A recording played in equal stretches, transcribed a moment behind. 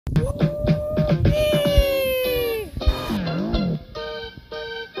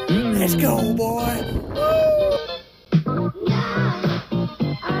Let's go, boy.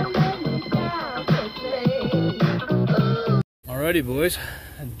 Alrighty, boys.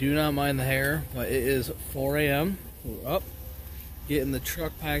 I do not mind the hair, but it is 4 a.m. We're up, getting the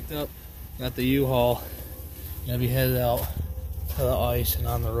truck packed up. Got the U-Haul. Gonna be headed out to the ice and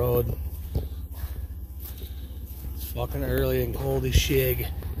on the road. It's fucking early and cold as shig.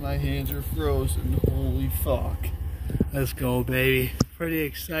 My hands are frozen. Holy fuck. Let's go, baby. Pretty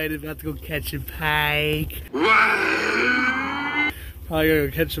excited. About to go catch some pike. Probably gonna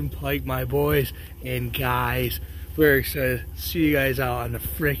go catch some pike, my boys and guys. Very excited to see you guys out on the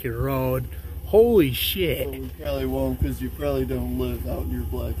freaking road. Holy shit. Well, we probably won't, because you probably don't live out near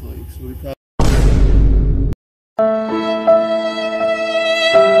Black Lake. So we probably...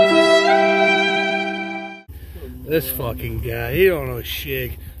 This fucking guy, he don't know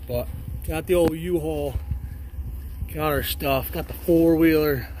shit. But got the old U-Haul. Got our stuff. Got the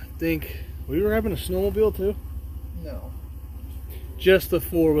four-wheeler. I think we were having a snowmobile too? No. Just the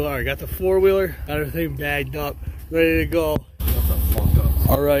four-wheeler. Alright, got the four-wheeler. Got everything bagged up. Ready to go. Shut the fuck up.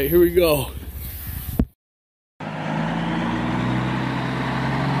 Alright, here we go.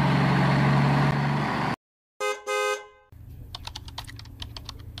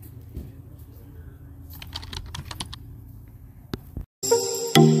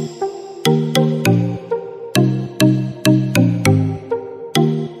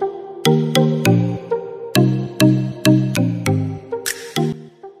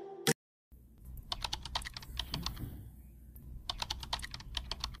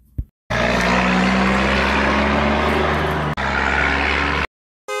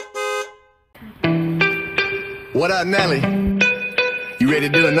 What up, Nelly? You ready to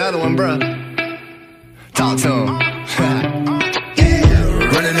do another one, bro? Talk to him. Yeah,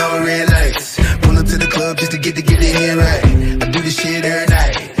 running over red lights. Pull up to the club just to get it in right. I do this shit every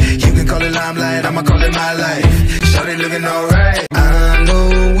night. You can call it limelight, I'ma call it my life. Shawty looking alright. I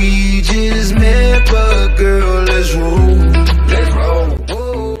know we just met, but girl, let's roll. Let's roll.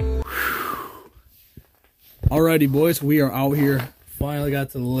 Whoa. Alrighty, boys, we are out here. Finally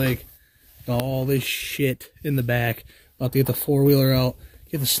got to the lake. Got all this shit in the back. About to get the four-wheeler out.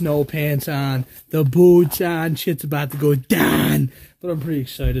 Get the snow pants on. The boots on. Shit's about to go down. But I'm pretty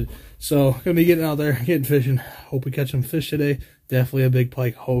excited. So, gonna be getting out there, getting fishing. Hope we catch some fish today. Definitely a big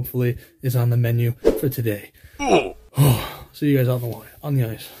pike, hopefully, is on the menu for today. Oh. See you guys out on the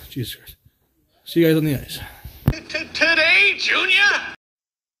ice. Jesus Christ. See you guys on the ice. Today, Junior?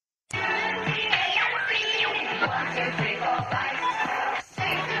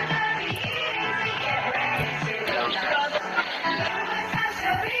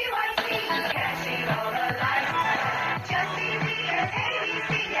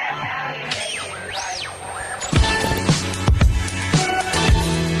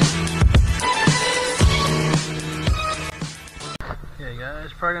 Okay, guys,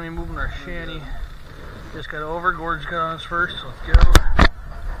 probably gonna be moving our shanty. Just got over. Gord's got on us first. So let's go.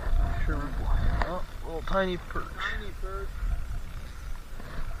 Sure, oh, little tiny perch. Tiny perch.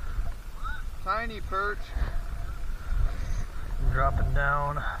 Tiny perch. I'm dropping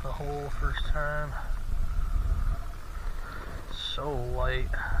down the hole first time. So light,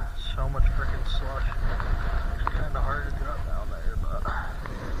 so much freaking slush. It's kind of hard to drop down there, but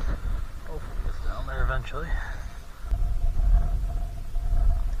hopefully it gets down there eventually.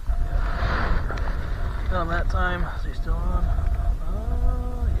 On that time, is he still on?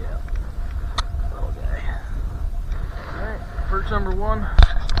 Yeah. Little guy. Alright, perch number one.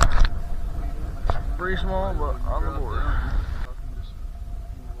 Pretty small, but on the board.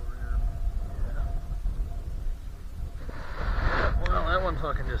 Well, that one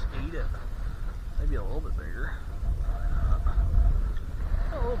fucking just ate it. Maybe a little bit bigger.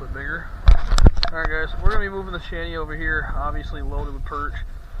 A little bit bigger. Alright, guys, we're going to be moving the shanty over here, obviously loaded with perch.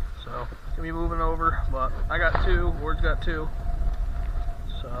 So, it's going to be moving over, but I got two, Ward's got two.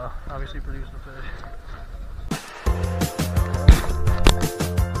 So, obviously producing a fish.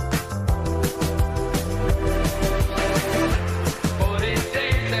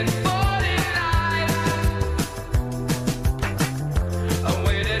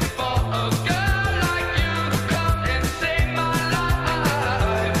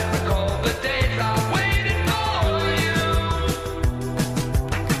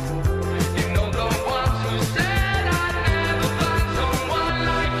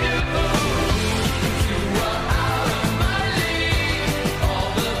 Out of my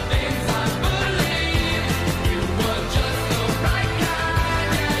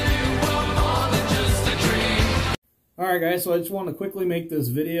Alright guys, so I just want to quickly make this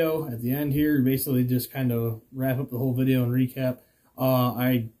video at the end here, basically just kind of wrap up the whole video and recap.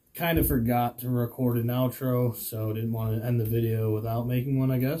 I kind of forgot to record an outro, so I didn't want to end the video without making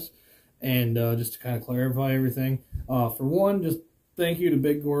one, I guess. And just to kind of clarify everything. For one, just thank you to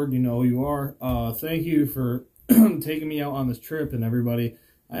Big Gord, you know who you are. Thank you for taking me out on this trip and everybody.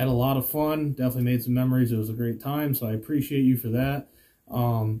 I had a lot of fun, definitely made some memories. It was a great time, so I appreciate you for that.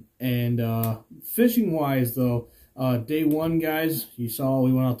 Fishing wise though, day one, guys, you saw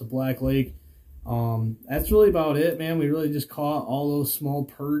we went out to Black Lake. That's really about it, man. We really just caught all those small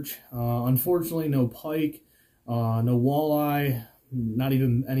perch. Unfortunately, no pike, no walleye, not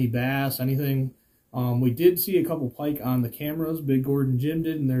even any bass, anything. We did see a couple pike on the cameras. Big Gord and Jim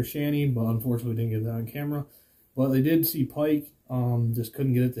did in their shanty, but unfortunately we didn't get that on camera. But they did see pike, just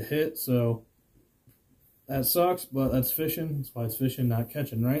couldn't get it to hit, so that sucks, but that's fishing. That's why it's fishing, not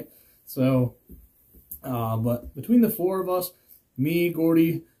catching, right? So, but between the four of us, me,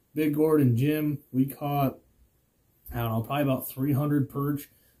 Gordy, Big Gord, and Jim, we caught, I don't know, probably about 300 perch.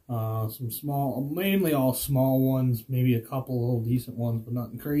 Some small, mainly all small ones, maybe a couple little decent ones, but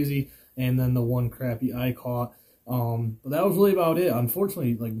nothing crazy. And then the one crappie I caught. But that was really about it.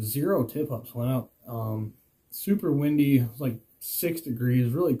 Unfortunately, like 0 tip-ups went up. Super windy. It was like 6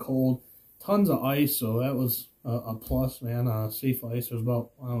 degrees, really cold. Tons of ice, so that was a plus, man. Safe ice. There was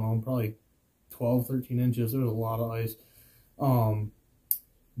about, I don't know, probably 12, 13 inches. There was a lot of ice.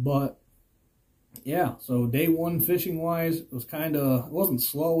 But yeah, so day one fishing-wise, it was kind of, it wasn't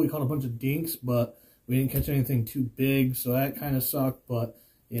slow. We caught a bunch of dinks, but we didn't catch anything too big, so that kind of sucked. But,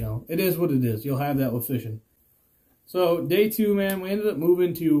 you know, it is what it is. You'll have that with fishing. So day two, man, we ended up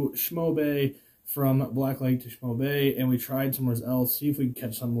moving to Schmo Bay from Black Lake to Schmo Bay, and we tried somewhere else, see if we could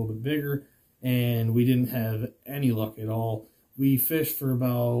catch something a little bit bigger, and we didn't have any luck at all. We fished for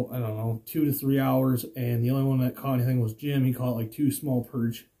about, I don't know, 2 to 3 hours, and the only one that caught anything was Jim. He caught like 2 small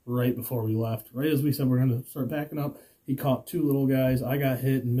perch right before we left. Right as we said we're going to start packing up, he caught 2 little guys. I got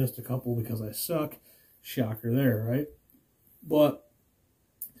hit and missed a couple because I suck. Shocker there, right? But,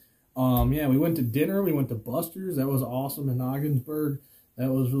 yeah, we went to dinner. We went to Buster's. That was awesome in Ogdensburg.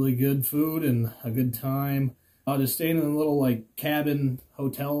 That was really good food and a good time. Just staying in a little, like, cabin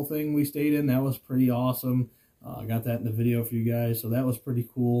hotel thing we stayed in. That was pretty awesome. I got that in the video for you guys, so that was pretty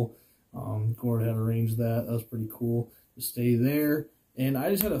cool. Gord had arranged that. That was pretty cool to stay there. And I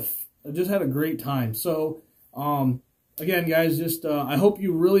just had a great time. So, again, guys, just I hope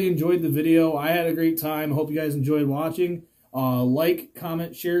you really enjoyed the video. I had a great time. I hope you guys enjoyed watching. Like,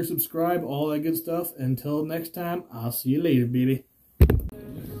 comment, share, subscribe, all that good stuff. Until next time, I'll see you later, baby.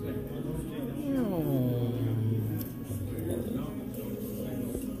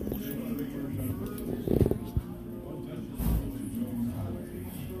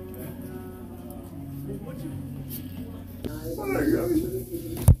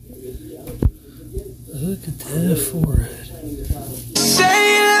 Look at that forehead.